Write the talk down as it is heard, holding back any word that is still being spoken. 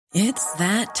It's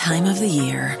that time of the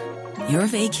year. Your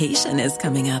vacation is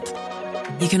coming up.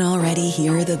 You can already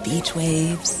hear the beach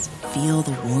waves, feel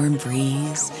the warm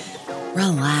breeze,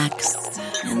 relax,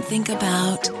 and think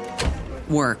about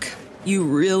work. You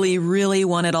really, really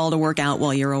want it all to work out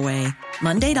while you're away.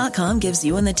 Monday.com gives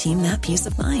you and the team that peace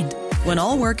of mind. When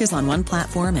all work is on one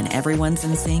platform and everyone's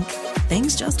in sync,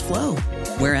 things just flow.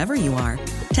 Wherever you are,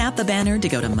 tap the banner to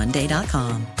go to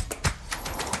Monday.com.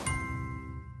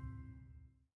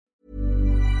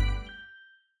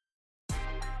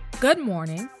 Good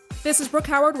morning. This is Brooke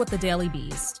Howard with The Daily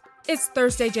Beast. It's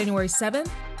Thursday, January 7th,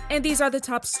 and these are the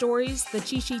top stories the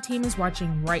Chi-Chi team is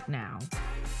watching right now.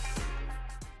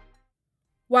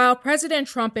 While President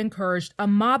Trump encouraged a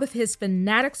mob of his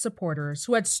fanatic supporters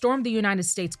who had stormed the United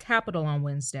States Capitol on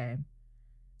Wednesday,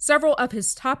 several of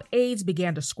his top aides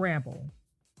began to scramble.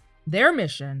 Their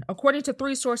mission, according to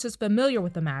three sources familiar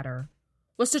with the matter,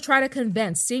 was to try to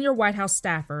convince senior White House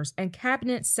staffers and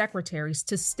cabinet secretaries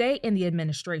to stay in the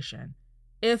administration,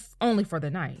 if only for the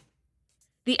night.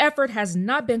 The effort has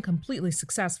not been completely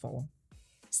successful.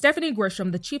 Stephanie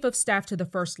Grisham, the chief of staff to the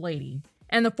First Lady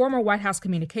and the former White House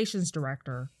communications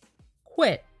director,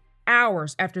 quit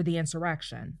hours after the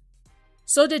insurrection.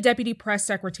 So did Deputy Press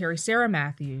Secretary Sarah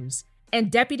Matthews and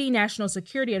Deputy National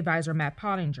Security Advisor Matt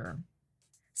Pottinger.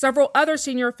 Several other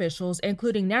senior officials,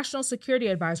 including National Security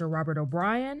Advisor Robert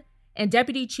O'Brien and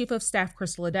Deputy Chief of Staff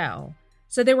Chris Liddell,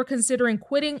 said they were considering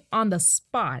quitting on the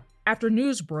spot after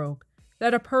news broke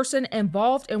that a person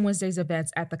involved in Wednesday's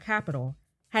events at the Capitol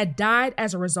had died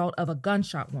as a result of a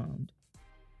gunshot wound.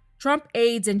 Trump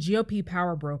aides and GOP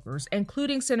power brokers,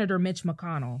 including Senator Mitch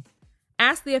McConnell,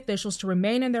 asked the officials to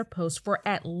remain in their posts for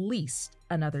at least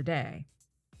another day.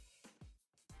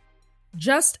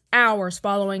 Just hours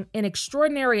following an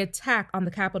extraordinary attack on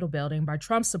the Capitol building by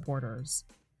Trump supporters,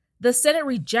 the Senate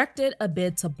rejected a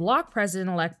bid to block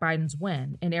President-elect Biden's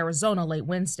win in Arizona late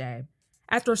Wednesday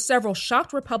after several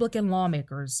shocked Republican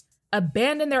lawmakers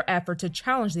abandoned their effort to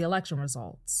challenge the election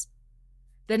results.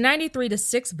 The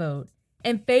 93-6 vote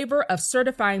in favor of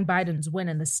certifying Biden's win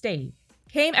in the state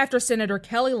came after Senator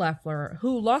Kelly Loeffler,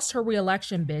 who lost her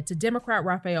re-election bid to Democrat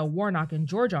Raphael Warnock in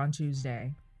Georgia on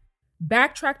Tuesday,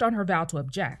 backtracked on her vow to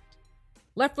object.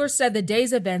 Loeffler said the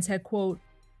day's events had, quote,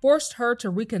 forced her to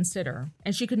reconsider,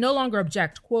 and she could no longer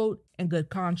object, quote, in good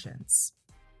conscience.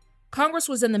 Congress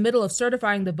was in the middle of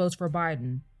certifying the votes for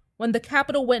Biden when the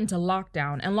Capitol went into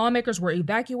lockdown and lawmakers were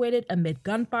evacuated amid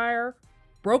gunfire,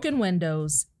 broken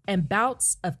windows, and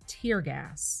bouts of tear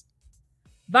gas.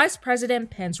 Vice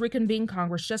President Pence reconvened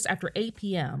Congress just after 8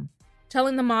 p.m.,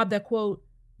 telling the mob that, quote,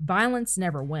 violence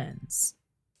never wins.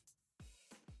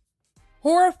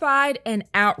 Horrified and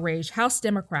outraged House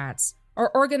Democrats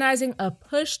are organizing a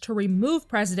push to remove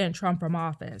President Trump from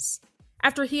office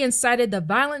after he incited the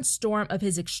violent storm of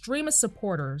his extremist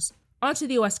supporters onto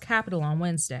the U.S. Capitol on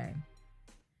Wednesday.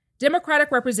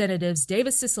 Democratic Representatives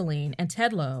David Cicilline and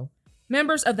Ted Lowe,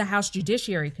 members of the House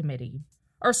Judiciary Committee,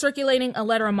 are circulating a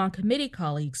letter among committee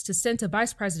colleagues to send to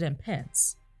Vice President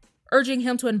Pence, urging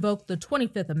him to invoke the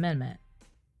 25th Amendment.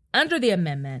 Under the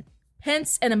amendment,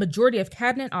 Pence and a majority of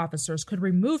cabinet officers could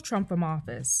remove Trump from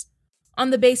office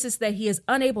on the basis that he is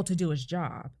unable to do his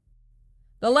job.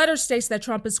 The letter states that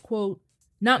Trump is, quote,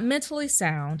 not mentally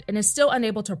sound and is still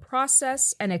unable to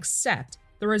process and accept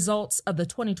the results of the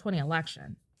 2020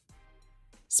 election.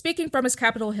 Speaking from his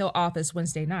Capitol Hill office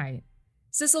Wednesday night,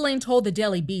 Cicilline told the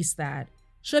Daily Beast that,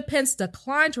 should Pence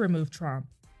decline to remove Trump,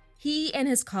 he and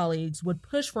his colleagues would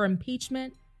push for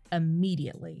impeachment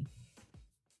immediately.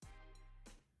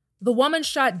 The woman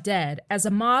shot dead as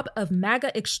a mob of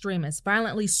MAGA extremists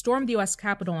violently stormed the U.S.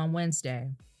 Capitol on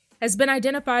Wednesday has been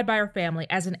identified by her family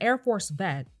as an Air Force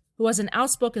vet who was an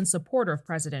outspoken supporter of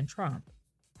President Trump.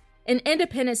 An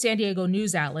independent San Diego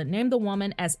news outlet named the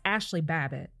woman as Ashley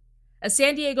Babbitt, a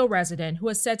San Diego resident who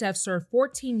is said to have served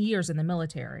 14 years in the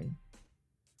military.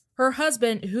 Her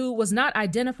husband, who was not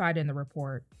identified in the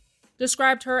report,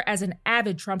 described her as an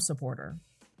avid Trump supporter.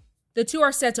 The two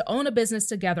are said to own a business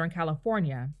together in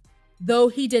California, though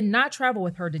he did not travel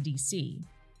with her to D.C.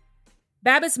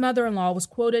 Babbitt's mother-in-law was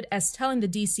quoted as telling the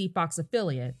D.C. Fox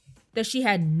affiliate that she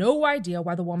had no idea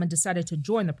why the woman decided to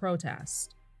join the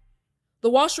protest. The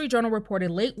Wall Street Journal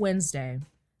reported late Wednesday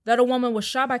that a woman was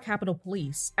shot by Capitol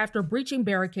Police after breaching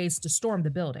barricades to storm the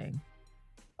building.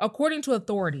 According to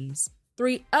authorities,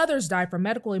 3 others died from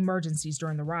medical emergencies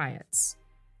during the riots.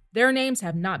 Their names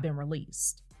have not been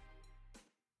released.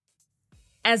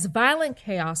 As violent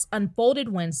chaos unfolded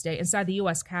Wednesday inside the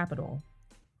U.S. Capitol,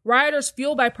 rioters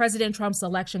fueled by President Trump's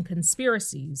election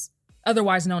conspiracies,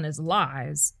 otherwise known as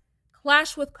lies,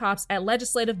 clashed with cops at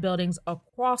legislative buildings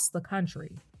across the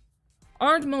country.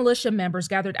 armed militia members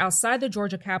gathered outside the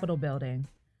Georgia Capitol building,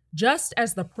 just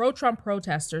as the pro-Trump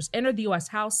protesters entered the U.S.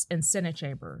 House and Senate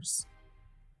chambers.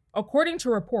 According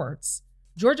to reports,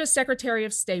 Georgia's Secretary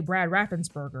of State Brad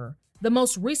Raffensperger, the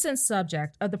most recent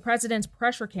subject of the president's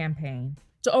pressure campaign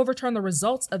to overturn the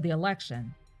results of the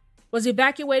election, was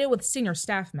evacuated with senior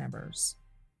staff members.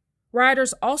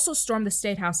 Rioters also stormed the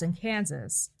State House in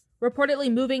Kansas,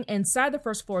 reportedly moving inside the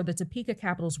first floor of the Topeka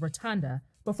Capitol's rotunda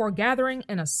before gathering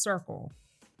in a circle.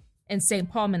 In St.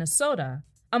 Paul, Minnesota,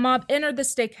 a mob entered the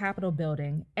state capitol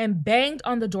building and banged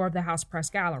on the door of the House Press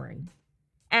Gallery.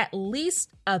 At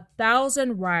least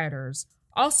 1,000 rioters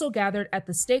also gathered at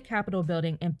the state capitol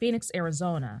building in Phoenix,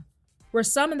 Arizona, where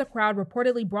some in the crowd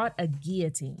reportedly brought a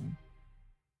guillotine.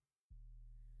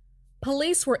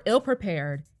 Police were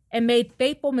ill-prepared and made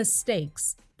fateful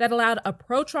mistakes that allowed a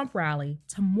pro-Trump rally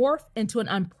to morph into an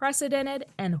unprecedented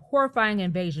and horrifying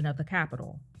invasion of the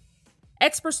Capitol.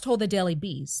 Experts told the Daily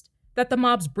Beast that the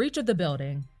mob's breach of the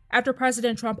building, after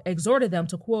President Trump exhorted them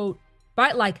to, quote,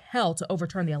 fight like hell to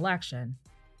overturn the election,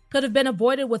 could have been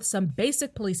avoided with some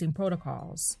basic policing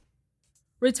protocols.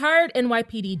 Retired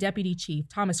NYPD Deputy Chief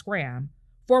Thomas Graham,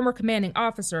 former commanding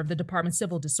officer of the Department's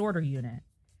Civil Disorder Unit,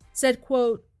 said,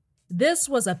 quote, this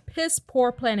was a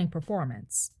piss-poor planning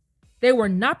performance. They were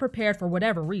not prepared for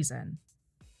whatever reason.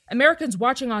 Americans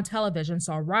watching on television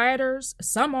saw rioters,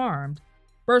 some armed,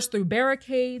 burst through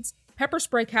barricades, pepper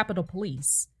spray Capitol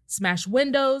Police, smash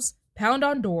windows, pound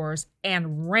on doors,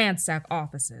 and ransack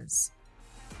offices.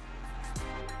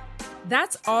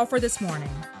 That's all for this morning.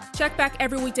 Check back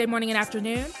every weekday morning and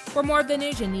afternoon for more of the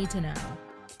news you need to know.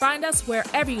 Find us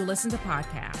wherever you listen to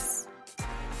podcasts.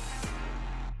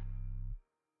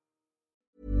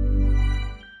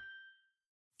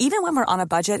 Even when we're on a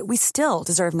budget, we still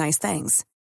deserve nice things.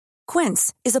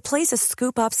 Quince is a place to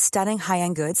scoop up stunning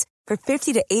high-end goods for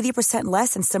 50 to 80%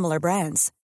 less than similar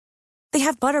brands. They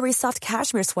have buttery soft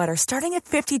cashmere sweaters starting at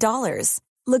 $50,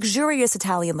 luxurious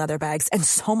Italian leather bags, and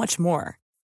so much more.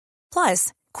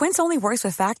 Plus, Quince only works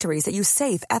with factories that use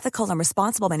safe, ethical, and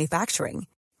responsible manufacturing.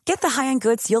 Get the high-end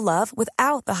goods you'll love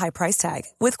without the high price tag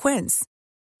with Quince.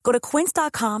 Go to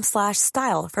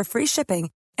quince.com/style for free shipping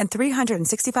and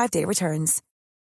 365-day returns.